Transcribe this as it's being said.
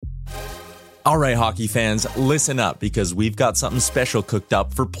All right, hockey fans, listen up because we've got something special cooked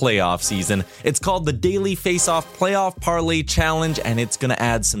up for playoff season. It's called the Daily Faceoff Playoff Parlay Challenge, and it's going to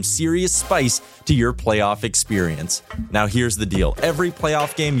add some serious spice to your playoff experience. Now, here's the deal. Every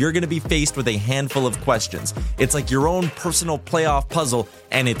playoff game, you're going to be faced with a handful of questions. It's like your own personal playoff puzzle,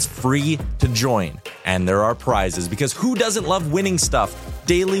 and it's free to join. And there are prizes, because who doesn't love winning stuff?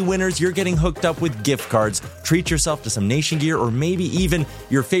 Daily winners, you're getting hooked up with gift cards. Treat yourself to some Nation gear or maybe even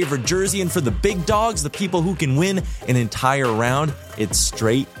your favorite jersey. And for the big dogs, the people who can win an entire round, it's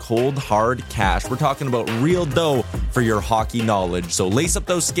straight, cold, hard cash. We're talking about real dough for your hockey knowledge. So lace up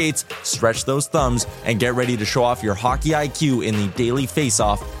those skates, stretch those thumbs, and get ready to show off your hockey IQ in the Daily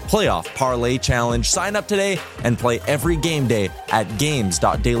Faceoff Playoff Parlay Challenge. Sign up today and play every game day at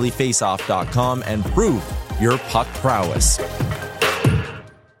games.dailyfaceoff.com and prove your puck prowess.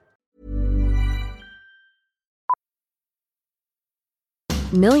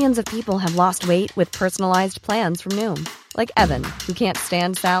 Millions of people have lost weight with personalized plans from Noom. Like Evan, who can't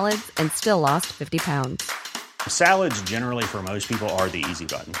stand salads and still lost 50 pounds. Salads generally for most people are the easy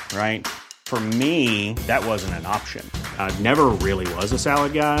button, right? For me, that wasn't an option. I never really was a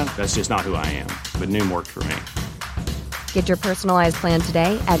salad guy. That's just not who I am. But Noom worked for me. Get your personalized plan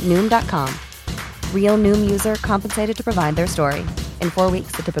today at Noom.com. Real Noom user compensated to provide their story. In 4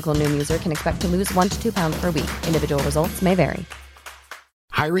 weeks, the typical Noom user can expect to lose 1 to 2 pounds per week. Individual results may vary.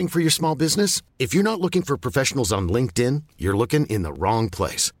 Hiring for your small business? If you're not looking for professionals on LinkedIn, you're looking in the wrong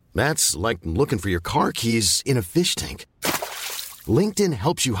place. That's like looking for your car keys in a fish tank. LinkedIn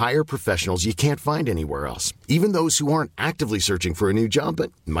helps you hire professionals you can't find anywhere else, even those who aren't actively searching for a new job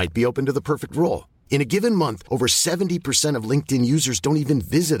but might be open to the perfect role. In a given month, over 70% of LinkedIn users don't even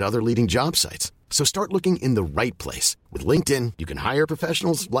visit other leading job sites. So start looking in the right place. With LinkedIn, you can hire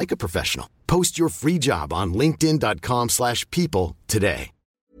professionals like a professional. Post your free job on linkedin.com/people today.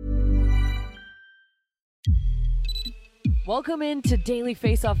 Welcome into Daily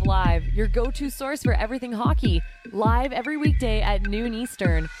Faceoff Live, your go-to source for everything hockey. Live every weekday at noon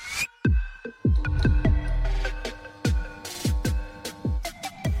Eastern.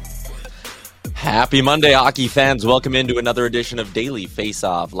 Happy Monday, hockey fans. Welcome into another edition of Daily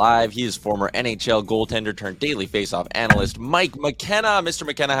Faceoff Live. He is former NHL goaltender turned Daily Faceoff analyst Mike McKenna. Mr.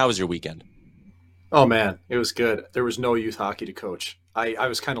 McKenna, how was your weekend? Oh, man, it was good. There was no youth hockey to coach. I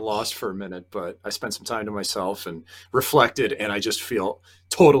was kind of lost for a minute, but I spent some time to myself and reflected, and I just feel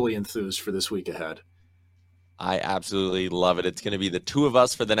totally enthused for this week ahead. I absolutely love it. It's going to be the two of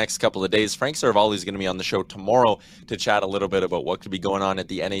us for the next couple of days. Frank Saravalli is going to be on the show tomorrow to chat a little bit about what could be going on at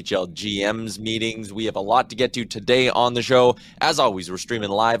the NHL GMs meetings. We have a lot to get to today on the show. As always, we're streaming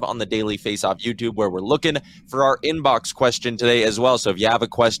live on the Daily Faceoff YouTube, where we're looking for our inbox question today as well. So if you have a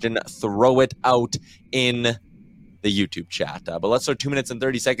question, throw it out in the YouTube chat. But let's throw 2 minutes and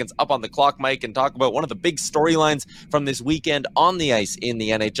 30 seconds up on the clock, Mike, and talk about one of the big storylines from this weekend on the ice in the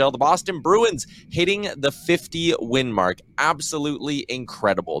NHL. The Boston Bruins hitting the 50-win mark. Absolutely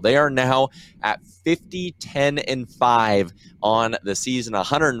incredible. They are now at 50, 10, and 5 on the season,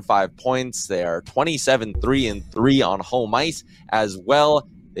 105 points. They are 27, 3, and 3 on home ice as well.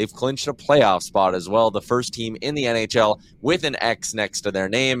 They've clinched a playoff spot as well, the first team in the NHL with an X next to their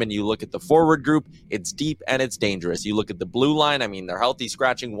name. And you look at the forward group, it's deep and it's dangerous. You look at the blue line, I mean, they're healthy,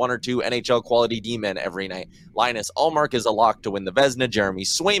 scratching 1 or 2 NHL quality D-men every night. Linus Ullmark is a lock to win the Vezina. Jeremy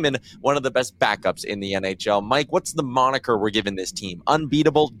Swayman, one of the best backups in the NHL. Mike, what's the moniker we're giving this team?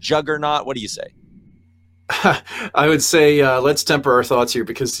 Unbeatable, juggernaut? What do you say? I would say let's temper our thoughts here,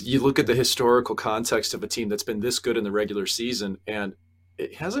 because you look at the historical context of a team that's been this good in the regular season, and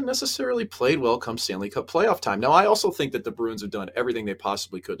it hasn't necessarily played well come Stanley Cup playoff time. Now, I also think that the Bruins have done everything they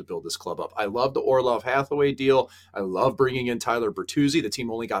possibly could to build this club up. I love the Orlov Hathaway deal. I love bringing in Tyler Bertuzzi. The team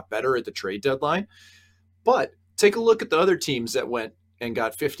only got better at the trade deadline. But take a look at the other teams that went and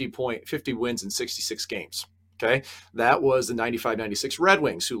got 50 wins in 66 games. Okay, that was the 95-96 Red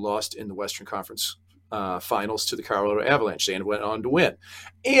Wings, who lost in the Western Conference finals to the Colorado Avalanche. They went on to win.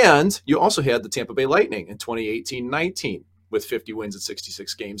 And you also had the Tampa Bay Lightning in 2018-19. With 50 wins in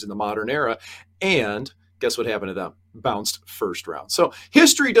 66 games in the modern era. And guess what happened to them? Bounced first round. So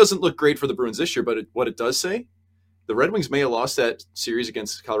history doesn't look great for the Bruins this year, but what it does say, the Red Wings may have lost that series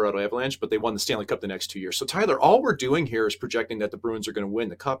against the Colorado Avalanche, but they won the Stanley Cup the next 2 years. So Tyler, all we're doing here is projecting that the Bruins are going to win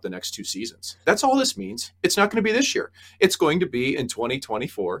the Cup the next 2 seasons. That's all this means. It's not going to be this year. It's going to be in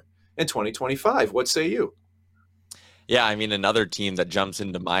 2024 and 2025. What say you? Yeah, I mean, another team that jumps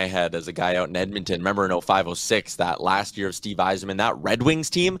into my head as a guy out in Edmonton. Remember in 05-06, that last year of Steve Yzerman, that Red Wings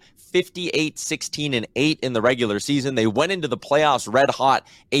team, 58, 16, and 8 in the regular season. They went into the playoffs red hot,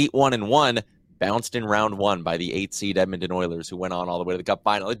 8-1-1. bounced in round 1 by the 8th seed Edmonton Oilers, who went on all the way to the Cup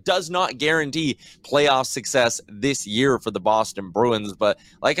final. It does not guarantee playoff success this year for the Boston Bruins, but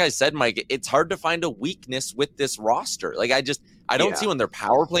like I said, Mike, it's hard to find a weakness with this roster. Like, I don't see when their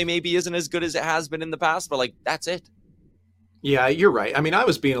power play maybe isn't as good as it has been in the past, but like, that's it. Yeah, you're right. I mean, I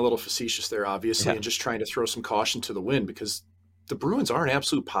was being a little facetious there, obviously, and just trying to throw some caution to the wind, because the Bruins are an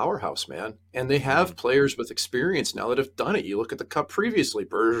absolute powerhouse, man. And they have players with experience now that have done it. You look at the Cup previously,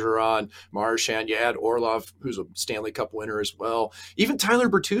 Bergeron, Marchand, you add Orlov, who's a Stanley Cup winner as well. Even Tyler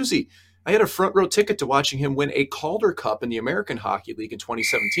Bertuzzi. I had a front row ticket to watching him win a Calder Cup in the American Hockey League in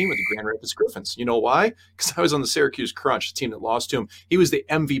 2017 with the Grand Rapids Griffins. You know why? Because I was on the Syracuse Crunch, the team that lost to him. He was the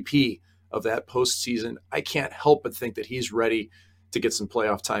MVP of that postseason. I can't help but think that he's ready to get some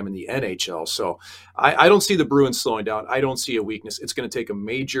playoff time in the NHL. So I don't see the Bruins slowing down. I don't see a weakness. It's going to take a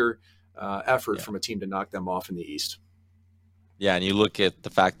major effort from a team to knock them off in the East. Yeah, and you look at the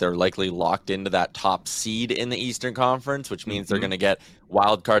fact they're likely locked into that top seed in the Eastern Conference, which means they're going to get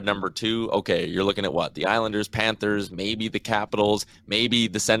wild card number 2. Okay, you're looking at what? The Islanders, Panthers, maybe the Capitals, maybe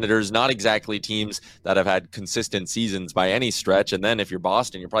the Senators, not exactly teams that have had consistent seasons by any stretch. And then if you're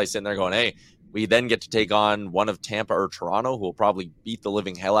Boston, you're probably sitting there going, hey, we then get to take on one of Tampa or Toronto, who will probably beat the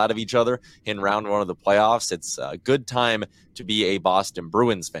living hell out of each other in round 1 of the playoffs. It's a good time to be a Boston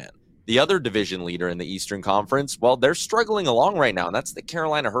Bruins fan. The other division leader in the Eastern Conference, well, they're struggling along right now, and that's the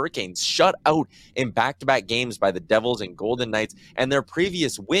Carolina Hurricanes, shut out in back-to-back games by the Devils and Golden Knights, and their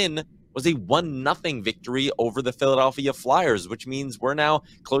previous win was a 1-0 victory over the Philadelphia Flyers, which means we're now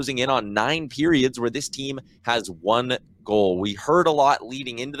closing in on 9 periods where this team has 1 goal. We heard a lot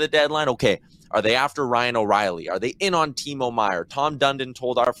leading into the deadline. Okay, are they after Ryan O'Reilly? Are they in on Timo Meier? Tom Dundon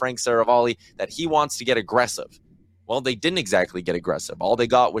told our Frank Saravalli that he wants to get aggressive. Well, they didn't exactly get aggressive. All they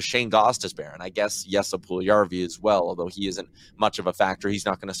got was Shane Gostisbehere, and I guess Jesse Puljujarvi as well, although he isn't much of a factor. He's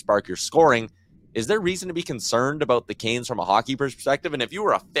not going to spark your scoring. Is there reason to be concerned about the Canes from a hockey perspective? And if you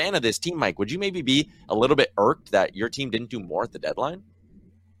were a fan of this team, Mike, would you maybe be a little bit irked that your team didn't do more at the deadline?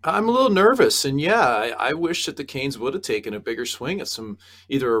 I'm a little nervous, and I wish that the Canes would have taken a bigger swing at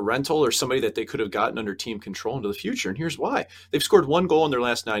either a rental or somebody that they could have gotten under team control into the future. And here's why. They've scored 1 goal in their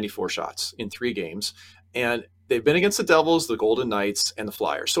last 94 shots in 3 games, and they've been against the Devils, the Golden Knights, and the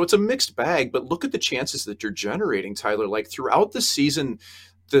Flyers. So it's a mixed bag, but look at the chances that you're generating, Tyler. Like throughout the season,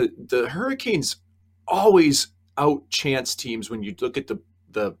 the Hurricanes always out-chance teams when you look at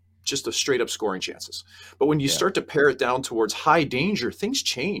the just the straight up scoring chances. But when you start to pare it down towards high danger, things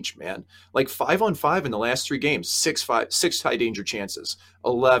change, man. Like 5-on-5 in the last 3 games, 6 high danger chances,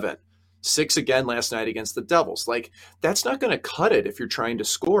 11, 6 again last night against the Devils. Like, that's not going to cut it if you're trying to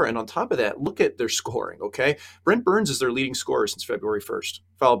score. And on top of that, look at their scoring, okay? Brent Burns is their leading scorer since February 1st,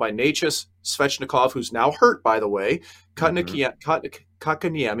 followed by Necas, Svechnikov, who's now hurt, by the way,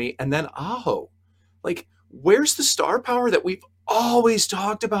 Kotkaniemi, and then Aho. Like, where's the star power that we've always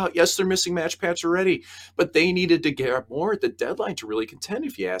talked about? Yes, they're missing Match Pacioretty, but they needed to get more at the deadline to really contend,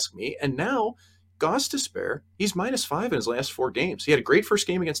 if you ask me. And now Gostisbehere, he's -5 in his last 4 games. He had a great first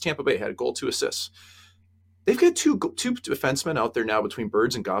game against Tampa Bay, had a goal, 2 assists. They've got two defensemen out there now between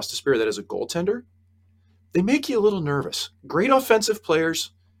Birds and Gostisbehere that as a goaltender. They make you a little nervous. Great offensive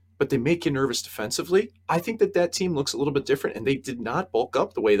players, but they make you nervous defensively. I think that team looks a little bit different, and they did not bulk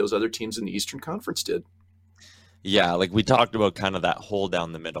up the way those other teams in the Eastern Conference did. Yeah, like we talked about kind of that hole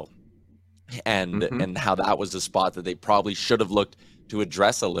down the middle and how that was the spot that they probably should have looked to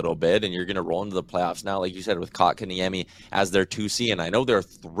address a little bit, and you're going to roll into the playoffs now, like you said, with Kotkaniemi as their 2C, and I know they're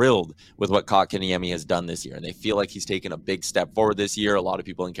thrilled with what Kotkaniemi has done this year, and they feel like he's taken a big step forward this year. A lot of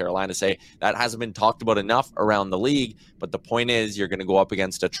people in Carolina say that hasn't been talked about enough around the league, but the point is you're going to go up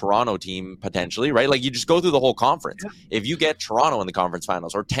against a Toronto team potentially, right? Like, you just go through the whole conference. Yeah. If you get Toronto in the conference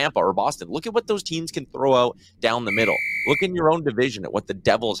finals, or Tampa or Boston, look at what those teams can throw out down the middle. Look in your own division at what the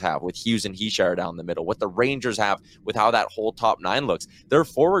Devils have with Hughes and Heishire down the middle, what the Rangers have with how that whole top 9 looks. Their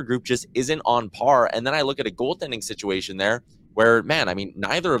forward group just isn't on par. And then I look at a goaltending situation there where, man, I mean,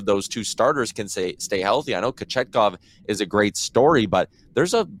 neither of those 2 starters can stay healthy. I know Kochetkov is a great story, but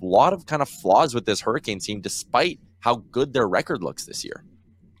there's a lot of kind of flaws with this Hurricanes team despite how good their record looks this year.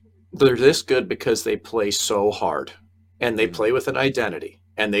 They're this good because they play so hard, and they play with an identity,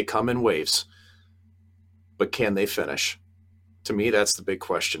 and they come in waves. But can they finish? To me, that's the big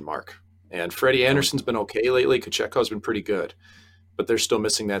question mark. And Freddie Anderson's been okay lately. Kachekhov's been pretty good. But they're still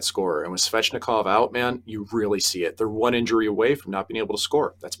missing that scorer. And with Svechnikov out, man, you really see it. They're 1 injury away from not being able to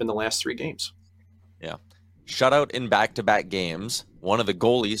score. That's been the last 3 games. Yeah. Shutout in back-to-back games. One of the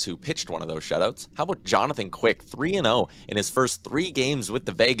goalies who pitched one of those shutouts. How about Jonathan Quick, 3-0 in his first 3 games with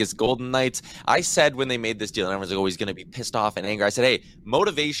the Vegas Golden Knights? I said when they made this deal, and everyone's like, oh, he's going to be pissed off and angry. I said, hey,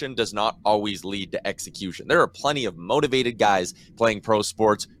 motivation does not always lead to execution. There are plenty of motivated guys playing pro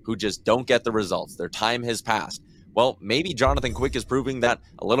sports who just don't get the results. Their time has passed. Well, maybe Jonathan Quick is proving that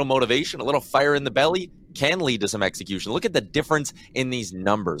a little motivation, a little fire in the belly can lead to some execution. Look at the difference in these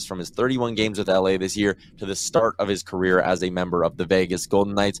numbers from his 31 games with LA this year to the start of his career as a member of the Vegas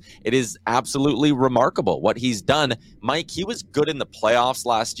Golden Knights. It is absolutely remarkable what he's done. Mike, he was good in the playoffs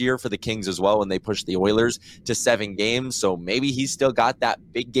last year for the Kings as well when they pushed the Oilers to 7 games. So maybe he's still got that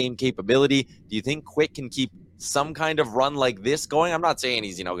big game capability. Do you think Quick can keep some kind of run like this going? I'm not saying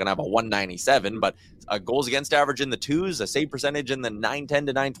he's, going to have a 197, but a goals against average in the 2s, a save percentage in the 910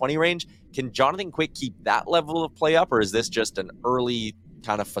 to 920 range. Can Jonathan Quick keep that level of play up, or is this just an early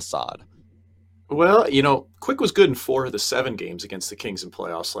kind of facade? Well, Quick was good in 4 of the 7 games against the Kings in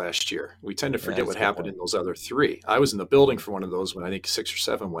playoffs last year. We tend to forget what happened in those other 3. I was in the building for one of those when I think 6 or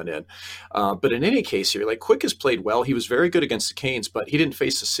 7 went in. But in any case here, Quick has played well. He was very good against the Canes, but he didn't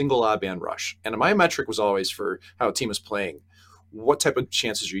face a single odd man rush. And my metric was always for how a team is playing. What type of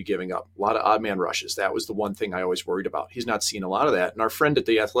chances are you giving up? A lot of odd man rushes. That was the one thing I always worried about. He's not seeing a lot of that. And our friend at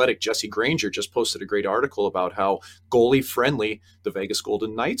The Athletic, Jesse Granger, just posted a great article about how goalie friendly the Vegas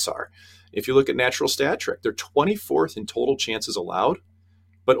Golden Knights are. If you look at natural stat trick, they're 24th in total chances allowed,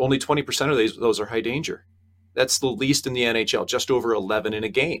 but only 20% of those are high danger. That's the least in the NHL, just over 11 in a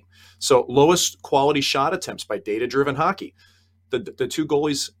game. So lowest quality shot attempts by data-driven hockey. The 2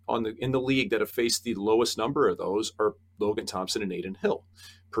 goalies in the league that have faced the lowest number of those are Logan Thompson and Adin Hill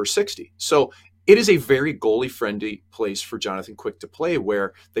per 60. So it is a very goalie-friendly place for Jonathan Quick to play,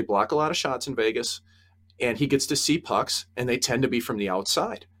 where they block a lot of shots in Vegas, and he gets to see pucks, and they tend to be from the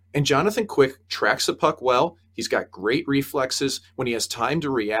outside. And Jonathan Quick tracks the puck well. He's got great reflexes. When he has time to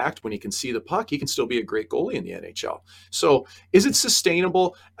react, when he can see the puck, he can still be a great goalie in the NHL. So is it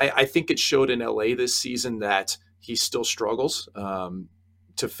sustainable? I think it showed in LA this season that he still struggles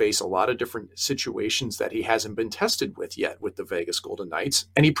to face a lot of different situations that he hasn't been tested with yet with the Vegas Golden Knights.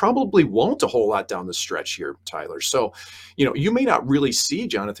 And he probably won't a whole lot down the stretch here, Tyler. So, you may not really see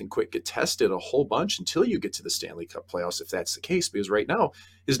Jonathan Quick get tested a whole bunch until you get to the Stanley Cup playoffs, if that's the case, because right now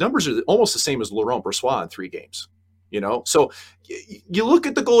his numbers are almost the same as Laurent Brossoit in 3 games. So you look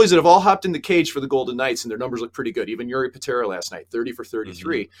at the goalies that have all hopped in the cage for the Golden Knights, and their numbers look pretty good. Even Yuri Patera last night, 30 for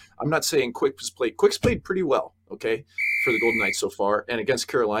 33. I'm not saying Quick's played pretty well, okay, for the Golden Knights so far. And against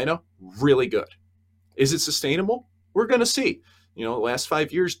Carolina, really good. Is it sustainable? We're going to see. The last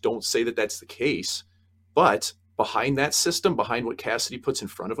 5 years don't say that that's the case. But behind that system, behind what Cassidy puts in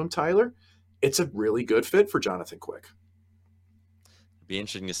front of him, Tyler, it's a really good fit for Jonathan Quick. Be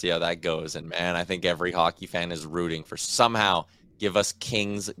interesting to see how that goes. And man, I think every hockey fan is rooting for somehow give us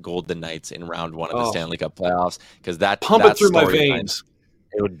Kings Golden Knights in round 1 of the Stanley Cup playoffs, because that it through my veins.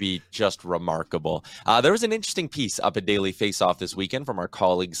 It would be just remarkable. There was an interesting piece up at Daily Faceoff this weekend from our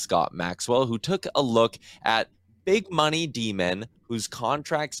colleague Scott Maxwell, who took a look at big money D-men whose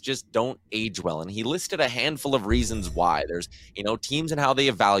contracts just don't age well. And he listed a handful of reasons why. There's, teams and how they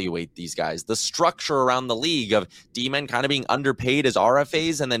evaluate these guys, the structure around the league of D-men kind of being underpaid as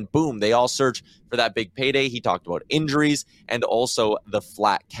RFAs, and then boom, they all search for that big payday. He talked about injuries and also the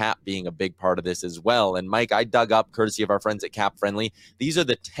flat cap being a big part of this as well. And Mike, I dug up, courtesy of our friends at Cap Friendly, these are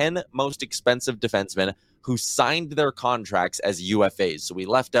the 10 most expensive defensemen who signed their contracts as UFAs. So we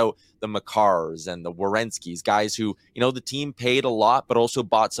left out the Makars and the Werenskis, guys who, the team paid a lot, but also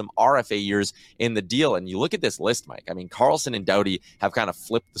bought some RFA years in the deal. And you look at this list, Mike, Karlsson and Doughty have kind of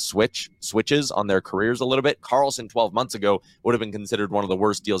flipped the switches on their careers a little bit. Karlsson 12 months ago would have been considered one of the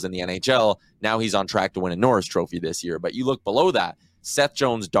worst deals in the NHL. Now he's on track to win a Norris Trophy this year. But you look below that, Seth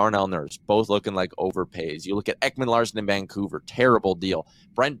Jones, Darnell Nurse, both looking like overpays. You look at Ekman Larson in Vancouver, terrible deal.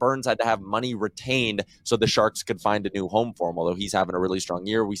 Brent Burns had to have money retained so the Sharks could find a new home for him, although he's having a really strong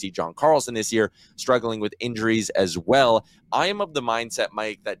year. We see John Carlson this year struggling with injuries as well. I am of the mindset,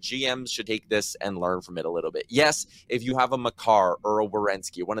 Mike, that GMs should take this and learn from it a little bit. Yes, if you have a Makar or a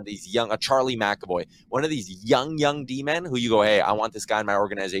Werenski, one of these a Charlie McAvoy, one of these young D-men who you go, hey, I want this guy in my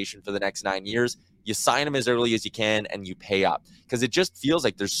organization for the next 9 years, you sign him as early as you can and you pay up, because it just feels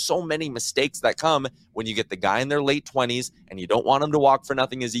like there's so many mistakes that come when you get the guy in their late 20s and you don't want him to walk for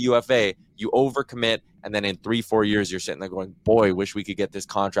nothing as a UFA. You overcommit, and then in 3-4 years, you're sitting there going, boy, wish we could get this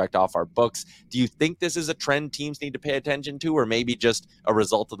contract off our books. Do you think this is a trend teams need to pay attention to, or maybe just a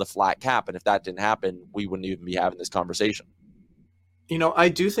result of the flat cap? And if that didn't happen, we wouldn't even be having this conversation. I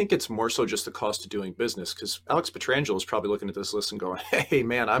do think it's more so just the cost of doing business, because Alex Pietrangelo is probably looking at this list and going, "Hey,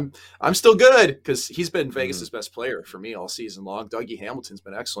 man, I'm still good," because he's been Vegas's best player for me all season long. Dougie Hamilton's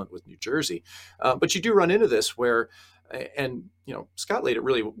been excellent with New Jersey, but you do run into this where, and Scott laid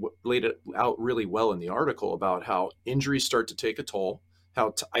it out really well in the article about how injuries start to take a toll,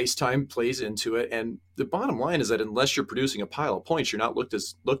 how ice time plays into it. And the bottom line is that unless you're producing a pile of points, you're not looked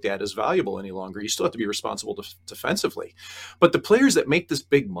at as valuable any longer. You still have to be responsible defensively. But the players that make this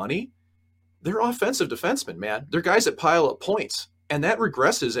big money, they're offensive defensemen, man. They're guys that pile up points. And that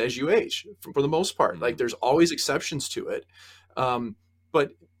regresses as you age for the most part. Like, there's always exceptions to it.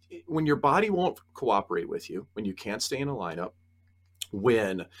 But when your body won't cooperate with you, when you can't stay in a lineup,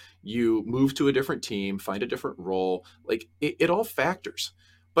 when you move to a different team, find a different role, like it all factors.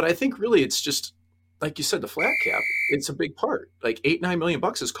 But I think really it's just, like you said, the flat cap, it's a big part. Like $8-9 million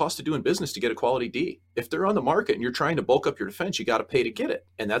is cost of doing business to get a quality D. If they're on the market and you're trying to bulk up your defense, you got to pay to get it.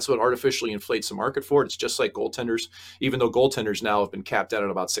 And that's what artificially inflates the market for it. It's just like goaltenders, even though goaltenders now have been capped out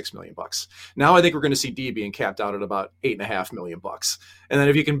at about $6 million. Now I think we're going to see D being capped out at about $8.5 million. And then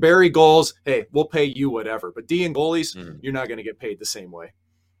if you can bury goals, hey, we'll pay you whatever. But D and goalies, you're not going to get paid the same way.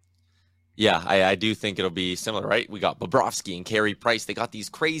 Yeah, I do think it'll be similar, right? We got Bobrovsky and Carey Price. They got these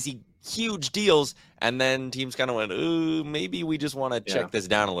crazy, huge deals, and then teams kind of went, ooh, maybe we just want to check this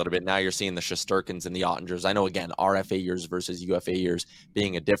down a little bit. Now you're seeing the Shesterkins and the Ottingers. I know, again, RFA years versus UFA years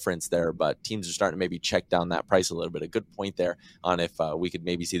being a difference there, but teams are starting to maybe check down that price a little bit. A good point there on if we could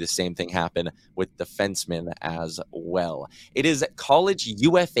maybe see the same thing happen with defensemen as well. It is college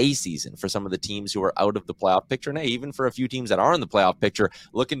UFA season for some of the teams who are out of the playoff picture, and hey, even for a few teams that are in the playoff picture,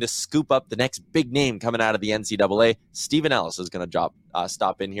 looking to scoop up the next big name coming out of the NCAA. Stephen Ellis is going to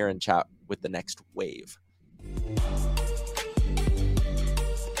stop in here and chat with the next wave.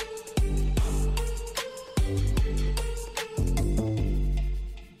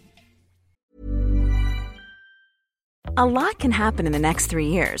 A lot can happen in the next 3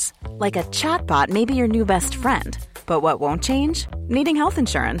 years. Like a chatbot may be your new best friend. But what won't change? Needing health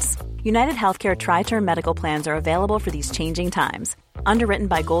insurance. United Healthcare Tri-Term Medical Plans are available for these changing times. Underwritten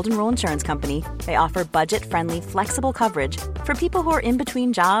by Golden Rule Insurance Company, they offer budget-friendly, flexible coverage for people who are in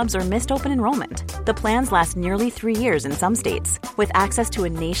between jobs or missed open enrollment. The plans last nearly 3 years in some states, with access to a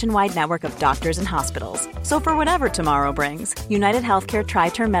nationwide network of doctors and hospitals. So for whatever tomorrow brings, United Healthcare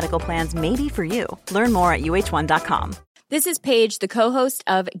Tri-Term Medical Plans may be for you. Learn more at uh1.com. This is Paige, the co-host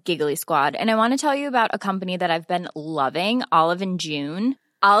of Giggly Squad, and I want to tell you about a company that I've been loving, Olive & June.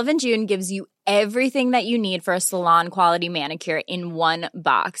 Olive & June gives you everything that you need for a salon-quality manicure in one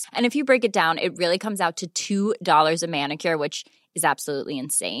box. And if you break it down, it really comes out to $2 a manicure, which is absolutely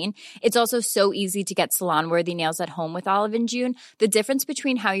insane. It's also so easy to get salon-worthy nails at home with Olive & June. The difference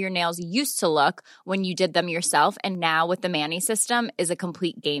between how your nails used to look when you did them yourself and now with the Mani system is a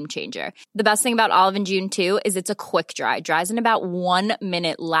complete game changer. The best thing about Olive & June, too, is it's a quick dry. Dries in about 1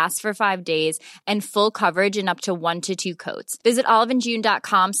 minute, lasts for 5 days, and full coverage in up to 1 to 2 coats. Visit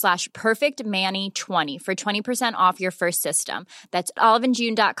oliveandjune.com/perfectmani20 for 20% off your first system. That's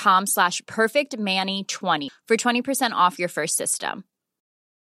oliveandjune.com/perfectmani20 for 20% off your first system.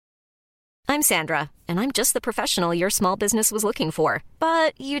 I'm Sandra, and I'm just the professional your small business was looking for.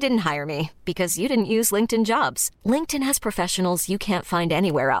 But you didn't hire me because you didn't use LinkedIn Jobs. LinkedIn has professionals you can't find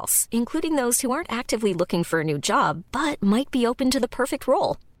anywhere else, including those who aren't actively looking for a new job, but might be open to the perfect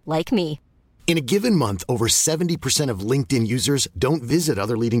role, like me. In a given month, over 70% of LinkedIn users don't visit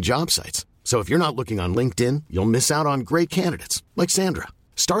other leading job sites. So if you're not looking on LinkedIn, you'll miss out on great candidates like Sandra.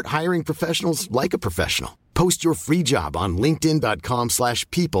 Start hiring professionals like a professional. Post your free job on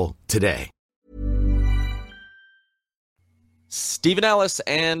linkedin.com/people today. Stephen Ellis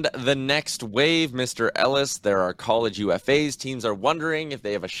and the next wave. Mr. Ellis, there are college UFAs. Teams are wondering if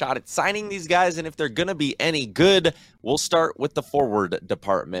they have a shot at signing these guys and if they're going to be any good. We'll start with the forward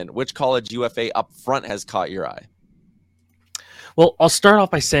department. Which college UFA up front has caught your eye? Well, I'll start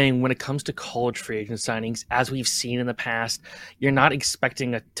off by saying when it comes to college free agent signings, as we've seen in the past, you're not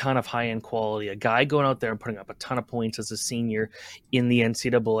expecting a ton of high-end quality. A guy going out there and putting up a ton of points as a senior in the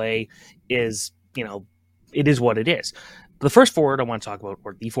NCAA is, it is what it is. The first forward I want to talk about,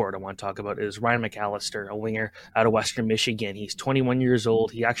 or the forward I want to talk about, is Ryan McAllister, a winger out of Western Michigan. He's 21 years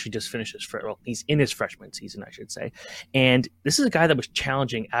old. He actually just finished he's in his freshman season, I should say. And this is a guy that was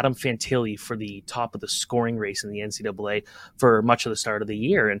challenging Adam Fantilli for the top of the scoring race in the NCAA for much of the start of the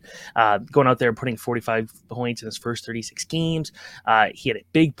year. And going out there and putting 45 points in his first 36 games. He had a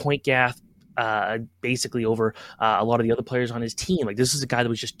big point gap basically over a lot of the other players on his team. Like, this is a guy that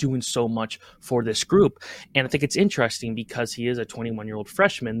was just doing so much for this group. And I think it's interesting because he is a 21-year-old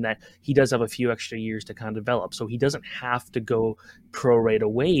freshman that he does have a few extra years to kind of develop. So he doesn't have to go pro right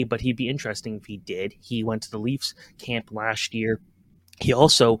away, but he'd be interesting if he did. He went to the Leafs camp last year. He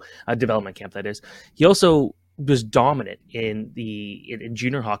also, development camp that is, he also was dominant in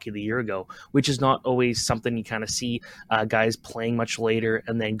junior hockey the year ago, which is not always something you kind of see guys playing much later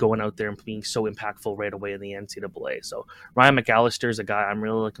and then going out there and being so impactful right away in the NCAA. So Ryan McAllister is a guy I'm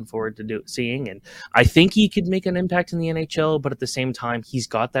really looking forward to seeing, and I think he could make an impact in the NHL, but at the same time, he's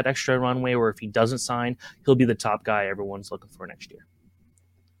got that extra runway where if he doesn't sign, he'll be the top guy everyone's looking for next year.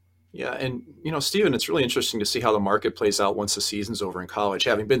 Yeah, and Steven, it's really interesting to see how the market plays out once the season's over in college.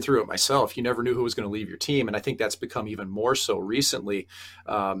 Having been through it myself, you never knew who was going to leave your team, and I think that's become even more so recently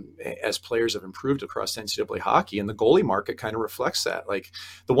as players have improved across NCAA hockey, and the goalie market kind of reflects that. Like,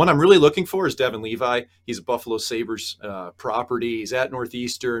 the one I'm really looking for is Devin Levi. He's a Buffalo Sabres property. He's at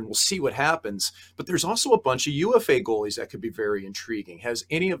Northeastern. We'll see what happens. But there's also a bunch of UFA goalies that could be very intriguing. Has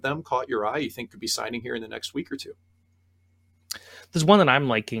any of them caught your eye you think could be signing here in the next week or two? There's one that I'm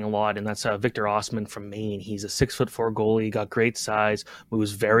liking a lot, and that's Victor Osman from Maine. He's a 6'4" goalie, got great size,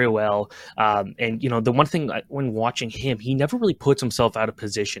 moves very well. And the one thing when watching him, he never really puts himself out of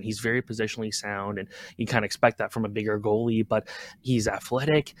position. He's very positionally sound, and you kind of expect that from a bigger goalie, but he's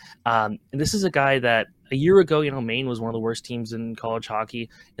athletic. And this is a guy that a year ago, Maine was one of the worst teams in college hockey.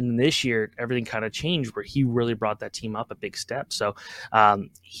 And then this year, everything kind of changed where he really brought that team up a big step. So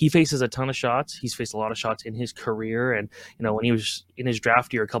he faces a ton of shots. He's faced a lot of shots in his career. And, when he was in his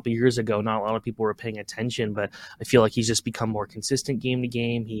draft year a couple of years ago, not a lot of people were paying attention, but I feel like he's just become more consistent game to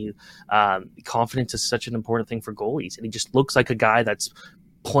game. Confidence is such an important thing for goalies. And he just looks like a guy that's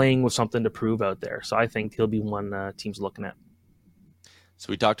playing with something to prove out there. So I think he'll be one team's looking at. So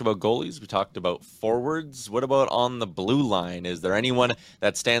we talked about goalies, we talked about forwards. What about on the blue line? Is there anyone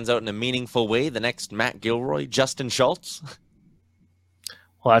that stands out in a meaningful way? The next Matt Gilroy, Justin Schultz?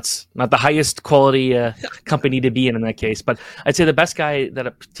 Well, that's not the highest quality company to be in that case. But I'd say the best guy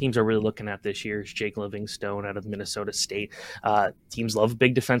that teams are really looking at this year is Jake Livingstone out of Minnesota State. Teams love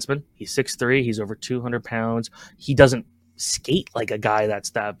big defensemen. He's 6'3". He's over 200 pounds. He doesn't skate like a guy that's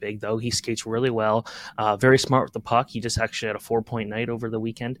that big, though. He skates really well, very smart with the puck. He just actually had a 4-point night over the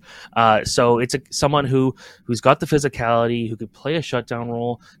weekend. So it's someone who's got the physicality, who could play a shutdown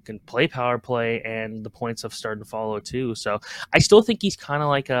role, can play power play, and the points have started to follow too. So I still think he's kind of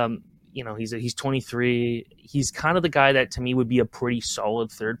like he's 23. He's kind of the guy that to me would be a pretty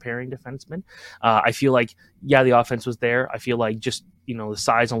solid third pairing defenseman. I feel like, the offense was there. I feel like just, the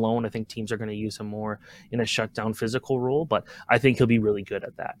size alone, I think teams are going to use him more in a shutdown physical role, but I think he'll be really good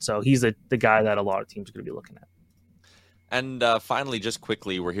at that. So he's the guy that a lot of teams are going to be looking at. And finally, just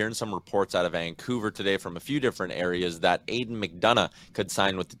quickly, we're hearing some reports out of Vancouver today from a few different areas that Aiden McDonough could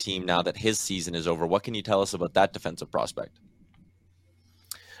sign with the team now that his season is over. What can you tell us about that defensive prospect?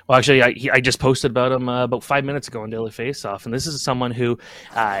 Well, actually, I just posted about him about 5 minutes ago on Daily Faceoff, and this is someone who,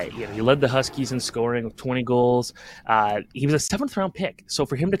 he led the Huskies in scoring with 20 goals. He was a 7th-round pick, so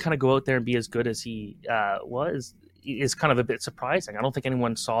for him to kind of go out there and be as good as he was is kind of a bit surprising. I don't think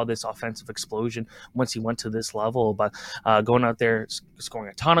anyone saw this offensive explosion once he went to this level, but going out there, scoring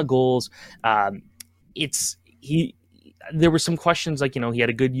a ton of goals, there were some questions like, he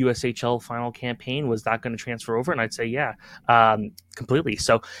had a good USHL final campaign. Was that going to transfer over? And I'd say, yeah, completely.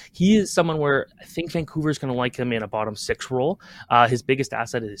 So he is someone where I think Vancouver's going to like him in a bottom 6 role. His biggest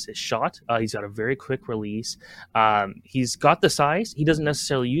asset is his shot. He's got a very quick release. He's got the size. He doesn't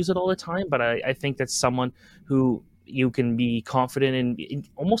necessarily use it all the time, but I think that's someone who you can be confident in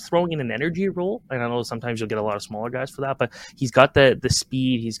almost throwing in an energy role. And I know sometimes you'll get a lot of smaller guys for that, but he's got the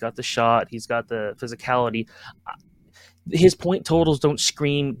speed, he's got the shot, he's got the physicality. His point totals don't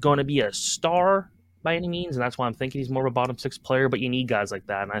scream going to be a star by any means, and that's why I'm thinking he's more of a bottom 6 player, but you need guys like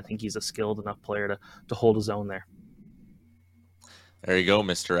that, and I think he's a skilled enough player to hold his own there. There you go,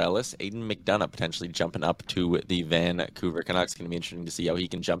 Mr. Ellis. Aiden McDonough potentially jumping up to the Vancouver Canucks. Going to be interesting to see how he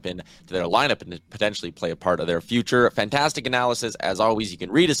can jump in to their lineup and potentially play a part of their future. Fantastic analysis. As always, you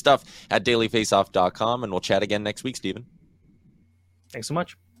can read his stuff at dailyfaceoff.com, and we'll chat again next week, Stephen. Thanks so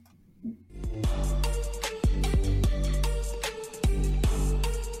much.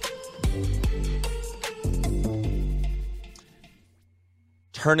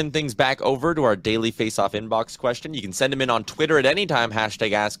 Turning things back over to our daily face-off inbox question. You can send them in on Twitter at any time,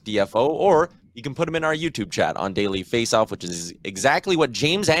 #AskDFO, or you can put them in our YouTube chat on Daily Face-Off, which is exactly what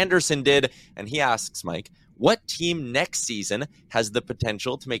James Anderson did. And he asks, Mike, what team next season has the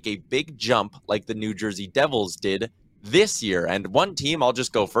potential to make a big jump like the New Jersey Devils did this year. And one team, I'll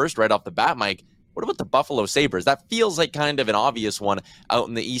just go first right off the bat, Mike. What about the Buffalo Sabres? That feels like kind of an obvious one out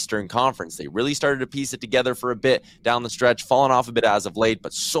in the Eastern Conference. They really started to piece it together for a bit down the stretch, fallen off a bit as of late,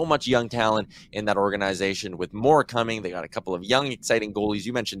 but so much young talent in that organization with more coming. They got a couple of young, exciting goalies.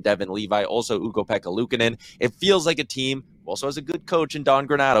 You mentioned Devin Levi, also Ukko-Pekka Luukkonen. It feels like a team who also has a good coach in Don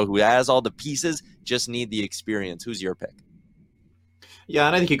Granato who has all the pieces, just need the experience. Who's your pick? Yeah,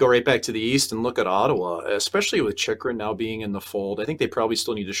 and I think you go right back to the East and look at Ottawa, especially with Chychrun now being in the fold. I think they probably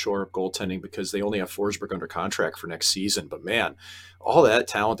still need to shore up goaltending because they only have Forsberg under contract for next season. But man, all that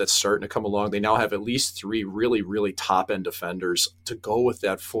talent that's starting to come along, they now have at least 3 really, really top-end defenders to go with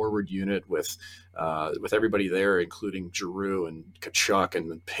that forward unit with everybody there, including Giroux and Tkachuk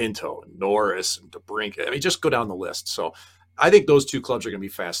and Pinto and Norris and DeBrincat. I mean, just go down the list. So I think those two clubs are going to be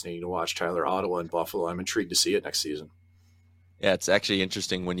fascinating to watch, Tyler, Ottawa and Buffalo. I'm intrigued to see it next season. Yeah, it's actually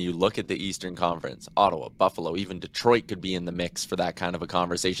interesting when you look at the Eastern Conference. Ottawa, Buffalo, even Detroit could be in the mix for that kind of a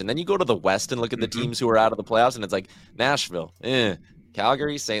conversation. Then you go to the West and look at the teams who are out of the playoffs, and it's like Nashville,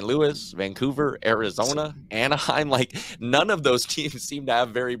 Calgary, St. Louis, Vancouver, Arizona, Anaheim. Like, none of those teams seem to have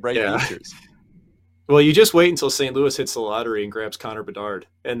very bright futures. Well, you just wait until St. Louis hits the lottery and grabs Connor Bedard,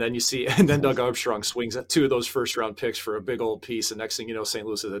 and then Doug Armstrong swings at 2 of those first-round picks for a big old piece, and next thing you know, St.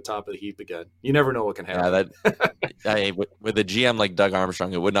 Louis is at the top of the heap again. You never know what can happen. Yeah, with a GM like Doug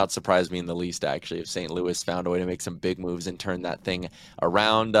Armstrong, it would not surprise me in the least, actually, if St. Louis found a way to make some big moves and turn that thing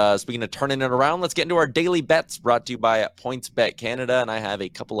around. Speaking of turning it around, let's get into our daily bets brought to you by PointsBet Canada, and I have a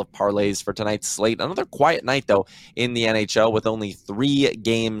couple of parlays for tonight's slate. Another quiet night, though, in the NHL with only 3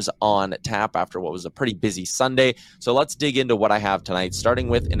 games on tap after what was a pretty busy Sunday. So let's dig into what I have tonight, starting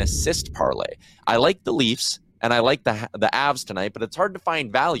with an assist parlay. I like the Leafs and I like the Avs tonight, but it's hard to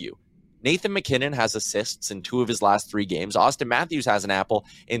find value. Nathan McKinnon has assists in 2 of his last 3 games. Austin Matthews has an apple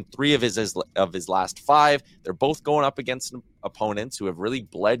in 3 of his last 5. They're both going up against opponents who have really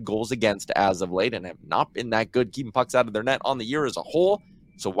bled goals against as of late and have not been that good keeping pucks out of their net on the year as a whole.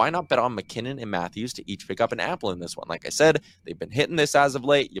 So why not bet on McKinnon and Matthews to each pick up an apple in this one? Like I said, they've been hitting this as of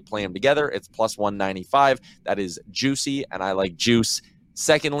late. You play them together, it's plus 195. That is juicy, and I like juice.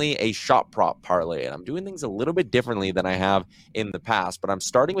 Secondly, a shot prop parlay. And I'm doing things a little bit differently than I have in the past, but I'm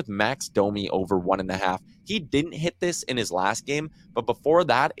starting with Max Domi over 1.5. He didn't hit this in his last game, but before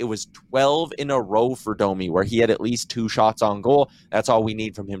that, it was 12 in a row for Domi, where he had at least 2 shots on goal. That's all we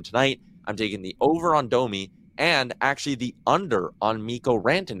need from him tonight. I'm taking the over on Domi and actually the under on Mikko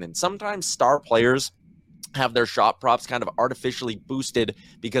Rantanen. Sometimes star players have their shot props kind of artificially boosted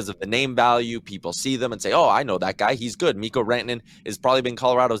because of the name value. People see them and say, oh, I know that guy. He's good. Mikko Rantanen has probably been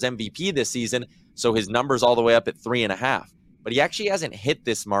Colorado's MVP this season, so his number's all the way up at 3.5. But he actually hasn't hit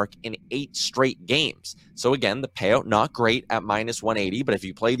this mark in 8 straight games. So again, the payout not great at minus 180, but if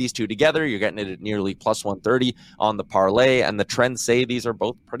you play these two together, you're getting it at nearly plus 130 on the parlay, and the trends say these are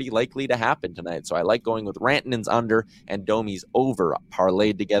both pretty likely to happen tonight. So I like going with Rantanen's under and Domi's over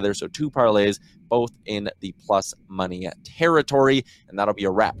parlayed together. So 2 parlays, both in the plus money territory, and that'll be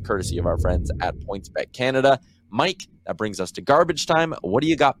a wrap courtesy of our friends at PointsBet Canada. Mike, that brings us to garbage time. What do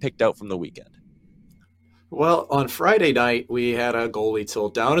you got picked out from the weekend? Well, on Friday night, we had a goalie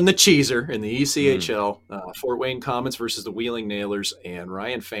tilt down in the cheeser in the ECHL. Fort Wayne Comets versus the Wheeling Nailers, and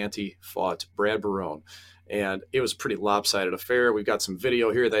Ryan Fanti fought Brad Barone. And it was a pretty lopsided affair. We've got some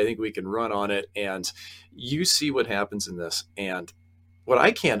video here that I think we can run on it, and you see what happens in this. And what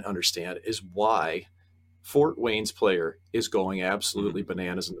I can't understand is why Fort Wayne's player is going absolutely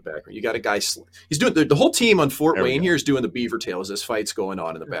bananas in the background. You got a guy, he's doing the whole team on Fort Wayne here is doing the beaver tail as this fight's going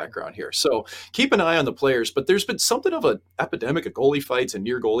on in the background here. So keep an eye on the players, but there's been something of an epidemic of goalie fights and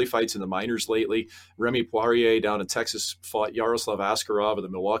near goalie fights in the minors lately. Remy Poirier down in Texas fought Yaroslav Askarov of the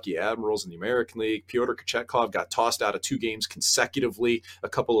Milwaukee Admirals in the American League. Pyotr Kochetkov got tossed out of 2 games consecutively a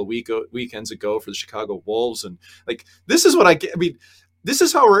couple of weekends ago for the Chicago Wolves. And like, this is what I mean, this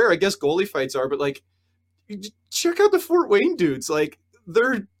is how rare I guess goalie fights are, but like, check out the Fort Wayne dudes. Like,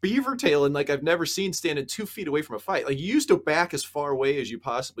 they're beaver tailing like I've never seen, standing 2 feet away from a fight. Like, you used to back as far away as you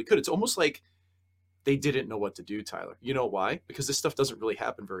possibly could. It's almost like they didn't know what to do, Tyler. You know why? Because this stuff doesn't really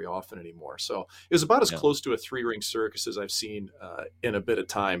happen very often anymore. So it was about as close to a 3-ring circus as I've seen in a bit of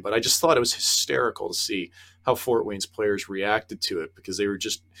time. But I just thought it was hysterical to see how Fort Wayne's players reacted to it, because they were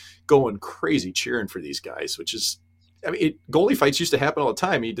just going crazy cheering for these guys, which is, I mean, goalie fights used to happen all the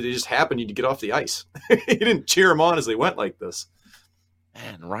time. They just happened. You get off the ice. You didn't cheer them on as they went like this.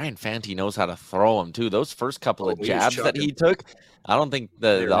 Man, Ryan Fanti knows how to throw them, too. Those first couple of jabs that he took, I don't think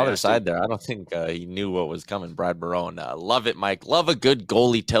the other side there, I don't think he knew what was coming. Brad Barone. Love it, Mike. Love a good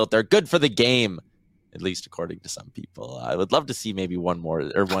goalie tilt. They're good for the game. at least according to some people. I would love to see maybe one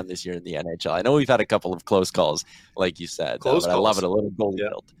this year in the NHL. I know we've had a couple of close calls, like you said, but I love it. A little goalie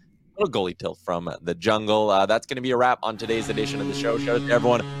tilt. A little goalie tilt from the jungle. That's going to be a wrap on today's edition of the show. Shout out to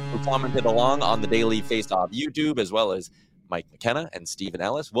everyone who commented along on the Daily Faceoff YouTube, as well as Mike McKenna and Stephen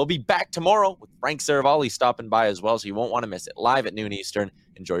Ellis. We'll be back tomorrow with Frank Saravalli stopping by as well, so you won't want to miss it. Live at noon Eastern.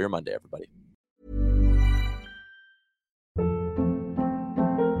 Enjoy your Monday, everybody.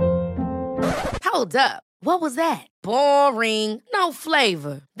 Hold up. What was that? Boring. No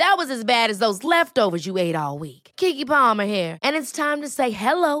flavor. That was as bad as those leftovers you ate all week. Keke Palmer here, and it's time to say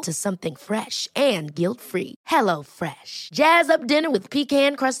hello to something fresh and guilt-free. Hello Fresh. Jazz up dinner with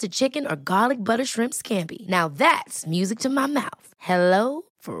pecan-crusted chicken or garlic butter shrimp scampi. Now that's music to my mouth. Hello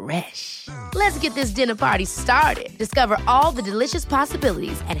Fresh. Let's get this dinner party started. Discover all the delicious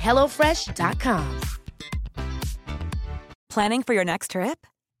possibilities at hellofresh.com. Planning for your next trip?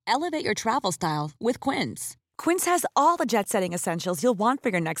 Elevate your travel style with Quince. Quince has all the jet-setting essentials you'll want for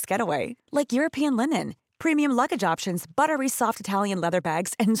your next getaway, like European linen, premium luggage options, buttery soft Italian leather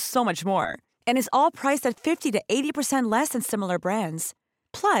bags, and so much more. And is all priced at 50 to 80% less than similar brands.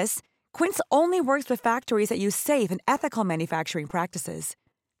 Plus, Quince only works with factories that use safe and ethical manufacturing practices.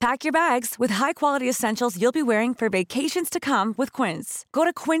 Pack your bags with high-quality essentials you'll be wearing for vacations to come with Quince. Go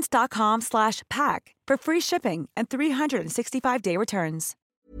to quince.com/pack for free shipping and 365-day returns.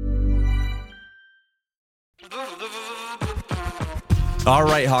 All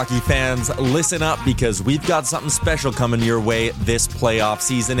right, hockey fans, listen up because we've got something special coming your way this playoff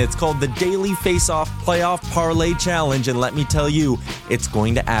season. It's called the Daily Faceoff Playoff Parlay Challenge, and let me tell you, it's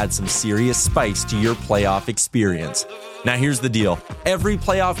going to add some serious spice to your playoff experience. Now, here's the deal. Every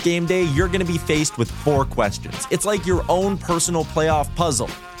playoff game day, you're going to be faced with 4 questions. It's like your own personal playoff puzzle.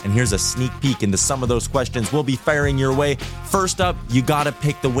 And here's a sneak peek into some of those questions we'll be firing your way. First up, you got to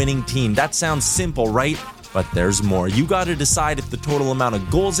pick the winning team. That sounds simple, right? But there's more. You got to decide if the total amount of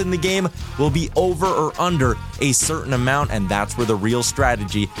goals in the game will be over or under a certain amount, and that's where the real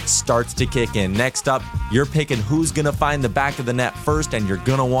strategy starts to kick in. Next up, you're picking who's going to find the back of the net first, and you're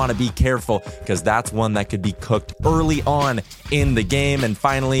going to want to be careful because that's one that could be cooked early on in the game. And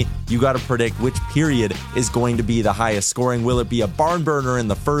finally, you got to predict which period is going to be the highest scoring. Will it be a barn burner in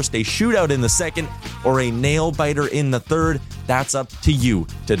the first, a shootout in the second, or a nail biter in the third? That's up to you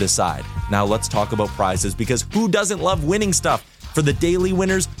to decide. Now let's talk about prizes, because who doesn't love winning stuff? For the daily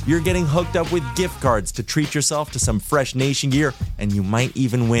winners, you're getting hooked up with gift cards to treat yourself to some fresh Nation gear, and you might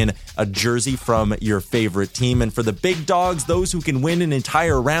even win a jersey from your favorite team. And for the big dogs, those who can win an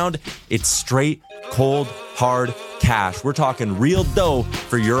entire round, it's straight, cold, hard cash. We're talking real dough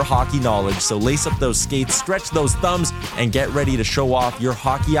for your hockey knowledge. So lace up those skates, stretch those thumbs, and get ready to show off your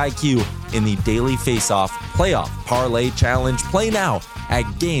hockey IQ in the Daily Faceoff Playoff Parlay Challenge. Play now at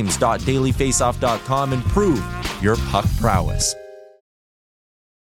games.dailyfaceoff.com and prove your puck prowess.